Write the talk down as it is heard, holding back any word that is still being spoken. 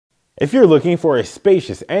If you're looking for a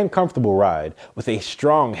spacious and comfortable ride with a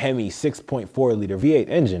strong Hemi 6.4-liter V8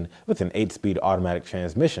 engine with an 8-speed automatic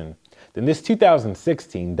transmission, then this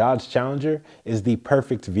 2016 Dodge Challenger is the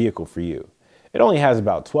perfect vehicle for you. It only has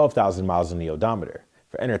about 12,000 miles on the odometer.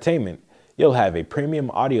 For entertainment, you'll have a premium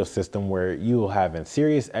audio system where you will have a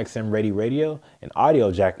Sirius XM ready radio, an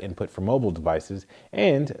audio jack input for mobile devices,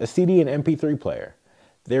 and a CD and MP3 player.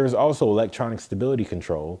 There is also electronic stability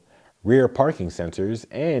control, rear parking sensors,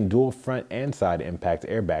 and dual front and side impact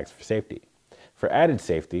airbags for safety. For added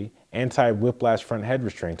safety, anti-whiplash front head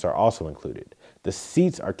restraints are also included. The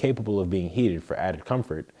seats are capable of being heated for added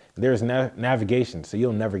comfort. There is navigation, so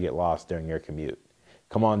you'll never get lost during your commute.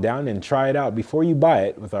 Come on down and try it out before you buy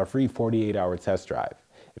it with our free 48-hour test drive.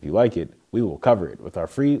 If you like it, we will cover it with our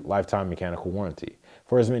free lifetime mechanical warranty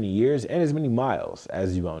for as many years and as many miles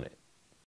as you own it.